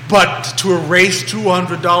 Yeah. But to erase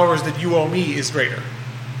 $200 that you owe me is greater.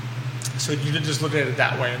 So you can just look at it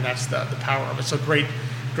that way, and that's the power of it. So great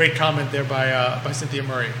comment there by Cynthia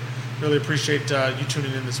Murray. Really appreciate you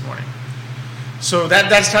tuning in this morning. So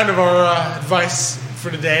that's kind of our advice for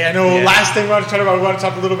today. I know last thing we want to talk about, we want to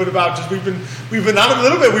talk a little bit about just we've been on a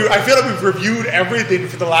little bit. I feel like we've reviewed everything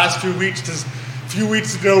for the last few weeks. Just a few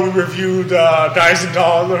weeks ago, we reviewed Guys and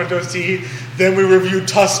Dolls, Learn to See. Then we reviewed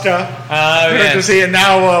Tuska, to see, and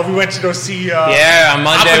now we went to go see. On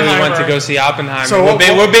Monday we went to go see Oppenheimer. So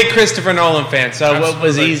we're big Christopher Nolan fans, so it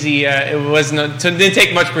was easy. It didn't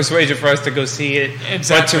take much persuasion for us to go see it.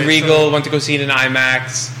 Exactly. Went to Regal, went to go see it in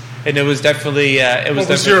IMAX. And it was definitely what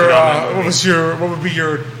would be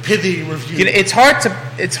your pithy review? You know, it's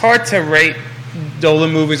hard to rate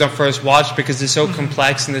Nolan movies on first watch because they're so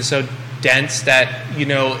complex and they're so dense that you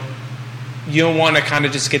don't want to kind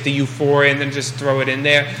of just get the euphoria and then just throw it in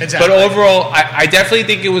there. Exactly. But overall, I definitely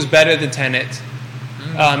think it was better than Tenet,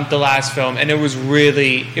 the last film, and it was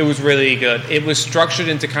really good. It was structured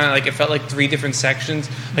into kind of like, it felt like 3 different sections,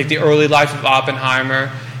 like the early life of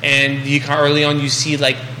Oppenheimer, and early on you see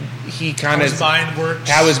like he kind of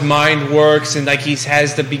how his mind works, and like he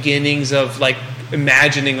has the beginnings of like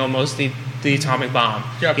imagining almost the atomic bomb.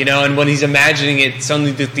 Yep. And when he's imagining it,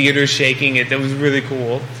 suddenly the theater's shaking. That was really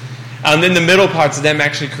cool. And then the middle part's them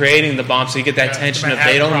actually creating the bomb, so you get that tension of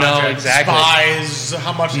they don't know exactly. Spies,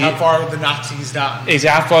 how far the Nazis gotten.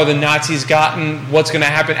 Exactly, how far the Nazis gotten, what's going to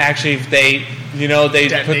happen actually if they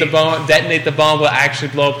detonate the bomb will actually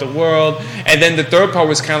blow up the world. And then the third part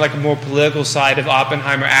was kind of like a more political side of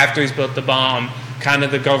Oppenheimer after he's built the bomb, kind of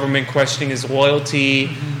the government questioning his loyalty.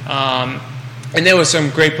 And there was some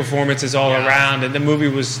great performances all around, and the movie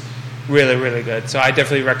was really, really good. So I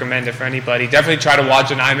definitely recommend it for anybody. Definitely try to watch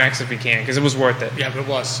an IMAX if you can, because it was worth it. Yeah, but it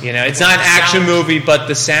was. It's not an action movie, but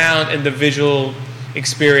the sound and the visual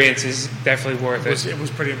experience is definitely worth it. It was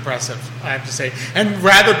pretty impressive, I have to say, and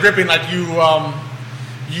rather gripping. Like you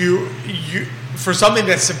for something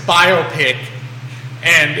that's a biopic,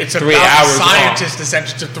 and it's about a scientist.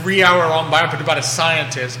 Essentially, it's a 3-hour-long biopic about a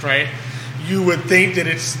scientist, right? You would think that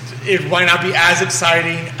it might not be as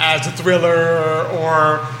exciting as a thriller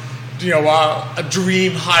or a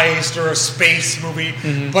dream heist or a space movie,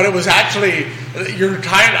 but it was actually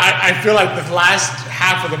I feel like the last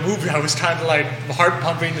half of the movie I was kind of like heart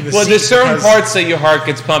pumping in the seat. Well, there's certain parts that your heart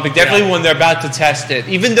gets pumping. Definitely when they're about to test it,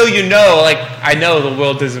 even though I know the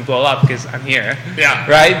world doesn't blow up because I'm here. Yeah.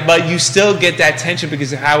 Right, but you still get that tension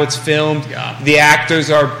because of how it's filmed. Yeah. The actors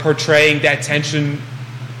are portraying that tension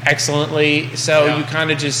excellently, so you kind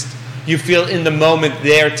of you feel in the moment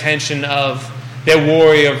their tension of their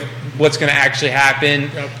worry of what's going to actually happen.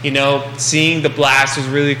 Yep. Seeing the blast was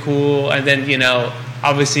really cool, and then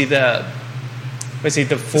obviously the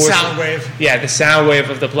force, sound wave. Yeah, the sound wave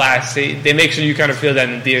of the blast. They make sure you kind of feel that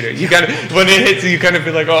in the theater. You kind of when it hits you, kind of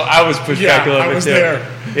feel like, oh, I was pushed back a little bit too. There.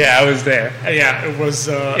 Yeah, I was there. Yeah, it was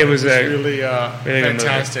really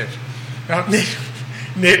fantastic. Now,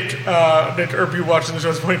 Nick Urpí watching the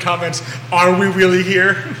show's point comments, are we really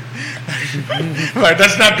here? All right,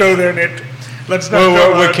 let's not go there, Nick. Let's not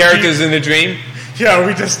go. We're characters in a dream? Yeah,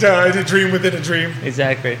 we just in a dream within a dream.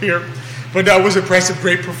 Exactly. Here. But that was impressive.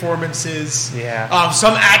 Great performances. Yeah.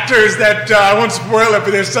 Some actors that I won't spoil it,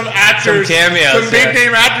 but there's some actors, some cameos, some big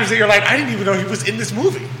name actors that you're like, I didn't even know he was in this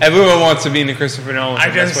movie. Everyone wants to be in the Christopher Nolan. I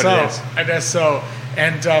guess so.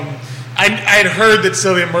 And I had heard that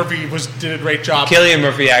Cillian Murphy did a great job. Cillian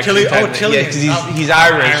Murphy, actually. Cillian. Yeah, because he's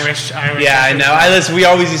Irish. Yeah, I know. We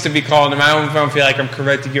always used to be calling him. I don't feel like I'm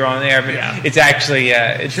correcting you on air, but it's actually,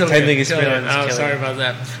 it's technically Cillian. Oh, sorry about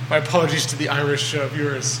that. My apologies to the Irish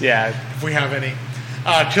viewers. Yeah. If we have any.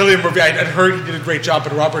 Cillian Murphy, I'd heard he did a great job,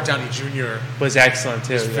 but Robert Downey Jr. was excellent,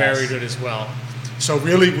 too. Was very good as well. So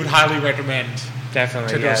really would highly recommend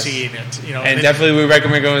definitely to go seeing it. And definitely we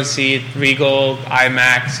recommend going to see it, Regal,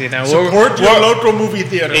 IMAX. Support your local movie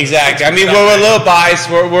theater. Exactly. I mean, we're a little biased.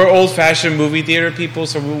 We're old-fashioned movie theater people,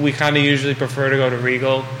 so we kind of usually prefer to go to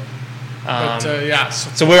Regal.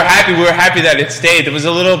 So we're happy. We were happy that it stayed. There was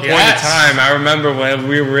a little point in time. I remember when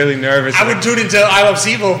we were really nervous. I would tune into I Love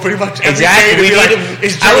CVille pretty much every day.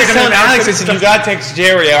 I was telling Alex, I said, you got to text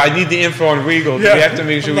Jerry. I need the info on Regal. Do we have to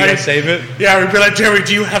make sure we don't save it? Yeah, we'd be like, Jerry,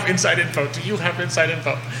 do you have inside info?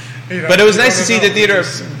 But it was nice to see the theater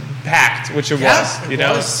packed, which it was. It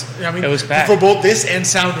was. I mean, it was packed for both this and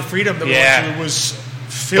Sound of Freedom. It was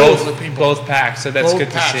filled with people. Both packed. So that's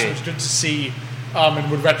good to see. So it's good to see.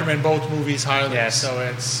 And would recommend both movies highly. Yes. So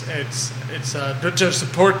it's good to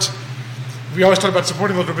support. We always talk about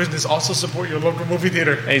supporting local business. Also support your local movie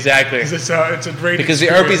theater. Exactly. It's a great because the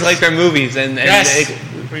Urpís like their movies, and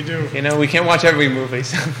we do. We can't watch every movie.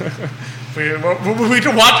 So. we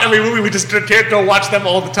can watch every movie. We just can't go watch them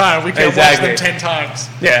all the time. We can't watch them 10 times.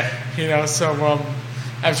 Yeah. So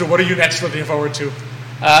what are you next looking forward to?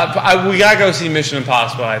 We gotta go see Mission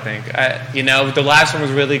Impossible. I think. The last one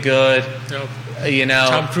was really good. Yep.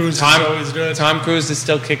 Tom Cruise is always good. Tom Cruise is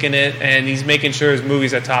still kicking it, and he's making sure his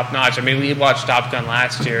movies are top notch. I mean, we watched Top Gun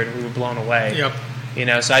last year, and we were blown away.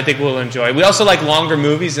 Yep. So I think we'll enjoy it. We also like longer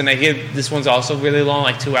movies, and I hear this one's also really long,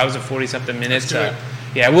 like 2 hours and 40-something minutes.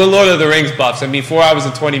 Yeah, we're Lord of the Rings buffs. I mean, 4 hours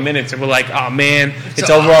and 20 minutes, and we're like, oh man, it's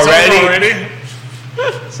over already.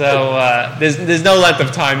 So there's no length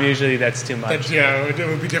of time usually that's too much. It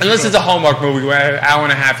would be difficult. Unless it's a Hallmark movie where an hour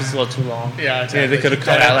and a half is a little too long. Yeah, exactly. They could have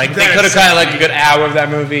cut out a good hour of that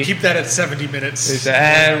movie. Keep that at 70 minutes.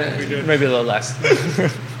 Maybe a little less.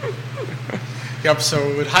 Yep.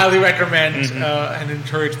 So would highly recommend and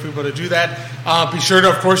encourage people to do that. Be sure to,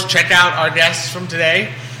 of course, check out our guests from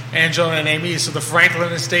today. Angela and Amy, so the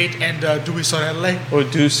Franklin Estate and Sorelle. Or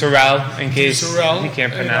Sorelle, in case you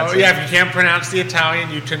can't pronounce it. Yeah, if you can't pronounce the Italian,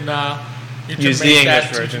 you can use the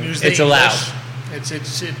English version. It's allowed.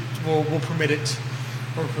 We'll permit it.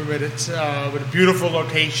 With beautiful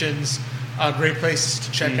locations, great places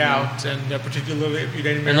to check out, and particularly if you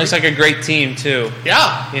didn't. And it looks like a great team too.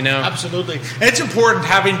 Yeah, absolutely. And it's important,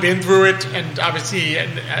 having been through it, and obviously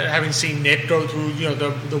having seen Nick go through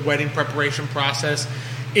the wedding preparation process.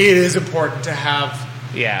 It is important to have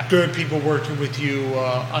good people working with you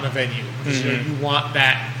on a venue. Because, you want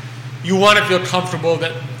that. You want to feel comfortable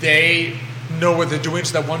that they know what they're doing,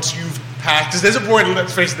 so that once you've passed, because there's a point.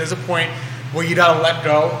 Let's face it. There's a point where you gotta let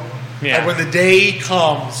go. Yeah. And when the day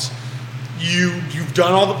comes, you've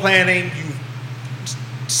done all the planning. You've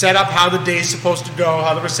set up how the day's supposed to go,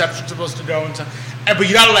 how the reception's supposed to go, but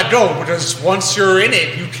you gotta let go, because once you're in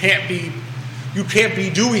it, you can't be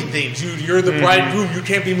doing things. You're the bridegroom. You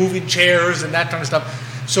can't be moving chairs and that kind of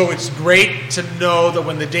stuff. So it's great to know that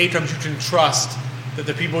when the day comes, you can trust that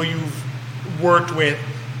the people you've worked with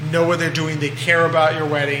know what they're doing. They care about your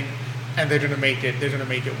wedding, and they're going to make it. They're going to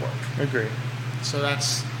make it work. Agree. So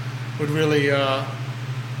that's what really.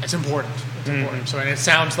 It's important. It's important. So, and it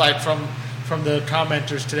sounds like from the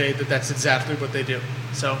commenters today that's exactly what they do.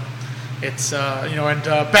 So. It's and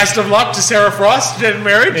best of luck to Sarah Frost getting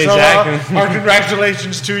married. Exactly. So our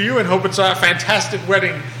congratulations to you, and hope it's a fantastic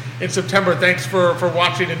wedding in September. Thanks for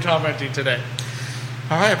watching and commenting today.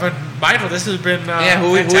 All right, but Michael, this has been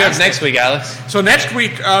who we have next week, Alex? So next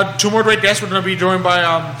week, 2 more great guests. We're going to be joined by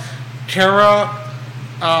Cara.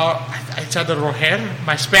 It's either Rojer.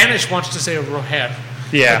 My Spanish wants to say Rojer.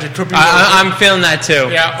 Yeah, I'm feeling that too.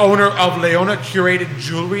 Yeah, owner of Leona Curated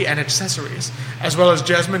Jewelry and Accessories, as well as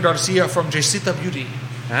Jasmine Garcia from Jacita Beauty.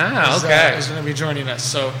 Okay. Is going to be joining us.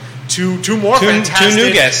 So two more fantastic. 2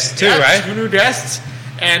 new guests too, right? 2 new guests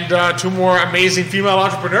and 2 more amazing female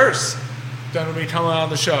entrepreneurs that will be coming on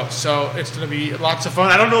the show. So it's going to be lots of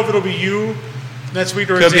fun. I don't know if it'll be you next week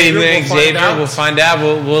or Could Xavier. Be Xavier. We'll find out.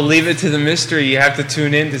 We'll leave it to the mystery. You have to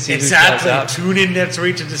tune in to see who shows up. Tune in next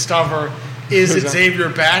week to discover. Is Xavier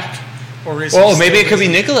back? Or is Well, maybe it could be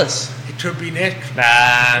Nicholas. It could be Nick.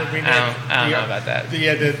 I don't know about that.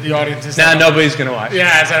 The audience is nobody's going to watch.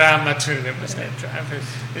 Yeah, I said I'm not tuning in with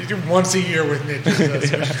Nick. Once a year with Nick.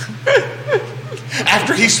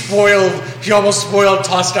 After he almost spoiled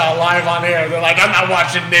Tosca live on air. They're like, I'm not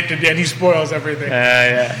watching Nick again. He spoils everything.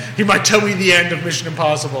 He might tell me the end of Mission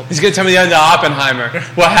Impossible. He's going to tell me the end of Oppenheimer.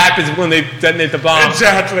 What happens when they detonate the bomb.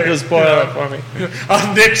 Exactly. He'll spoil it for me.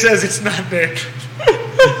 Nick says it's not Nick.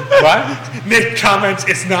 What? Nick comments,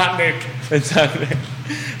 it's not Nick. It's not Nick.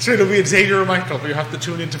 So it'll be Xavier or Michael, but you have to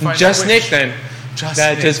tune in to find out. Just Nick then.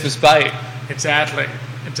 Just for spite. Exactly.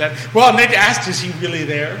 Well, Nick asked, is he really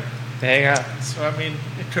there? There you go. So, I mean,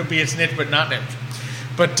 it could be it's Nick, but not Nick.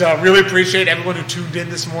 But really appreciate everyone who tuned in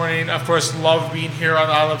this morning. Of course, love being here on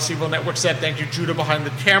the I Love CVille Network set. Thank you, Judah, behind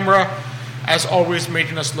the camera. As always,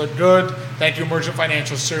 making us look good. Thank you, Emergent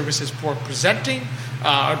Financial Services, for presenting.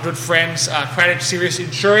 Our good friends, Craddock Serious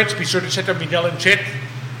Insurance. Be sure to check out Miguel and Chick.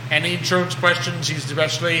 Any insurance questions,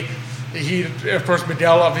 of course,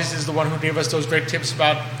 Miguel obviously is the one who gave us those great tips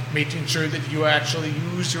about making sure that you actually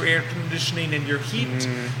use your air conditioning and your heat,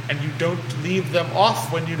 and you don't leave them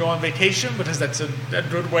off when you go on vacation, because that's a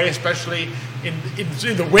good way, especially in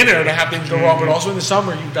the winter, to have things go wrong. But also in the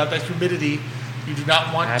summer, you've got that humidity. You do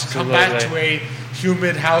not want to come back to a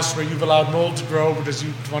humid house where you've allowed mold to grow because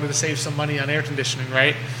you wanted to save some money on air conditioning,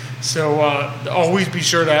 right? So always be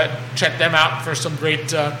sure to check them out for some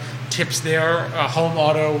great tips there. Home,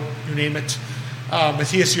 auto, you name it.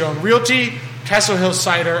 Matthias, your own Realty. Castle Hill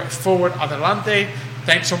Cider, forward Adelante.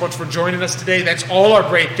 Thanks so much for joining us today. That's all our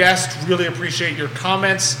great guests. Really appreciate your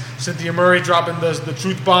comments. Cynthia Murray dropping the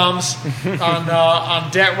truth bombs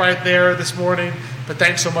on debt right there this morning. But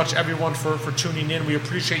thanks so much, everyone, for tuning in. We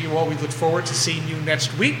appreciate you all. We look forward to seeing you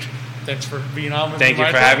next week. Thanks for being on with me. Thank you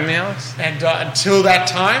for having me, Alex. And until that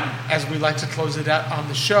time, as we like to close it out on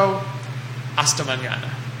the show, hasta mañana.